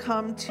just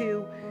come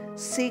to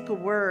seek a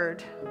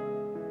word,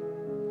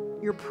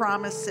 your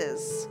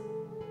promises.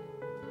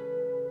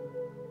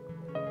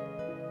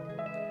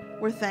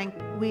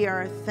 We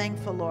are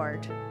thankful,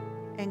 Lord,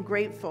 and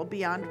grateful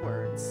beyond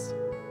words.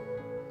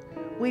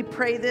 We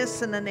pray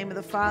this in the name of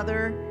the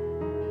Father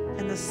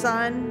and the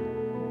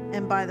Son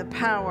and by the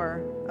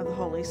power of the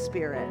Holy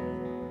Spirit.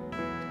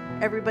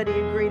 Everybody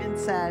agreed and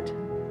said,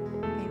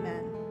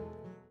 amen.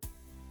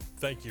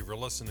 Thank you for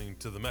listening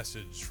to the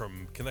message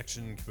from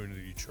Connection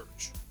Community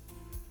Church.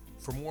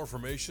 For more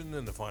information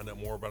and to find out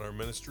more about our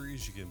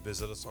ministries, you can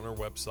visit us on our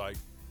website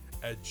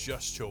at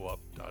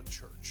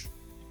justshowup.church.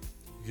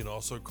 You can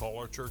also call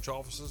our church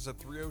offices at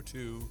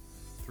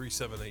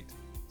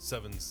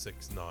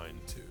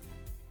 302-378-7692.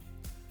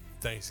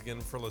 Thanks again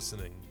for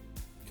listening.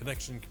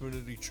 Connection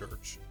Community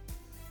Church,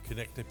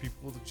 connecting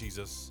people with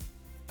Jesus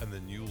and the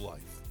new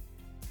life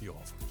he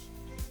offers.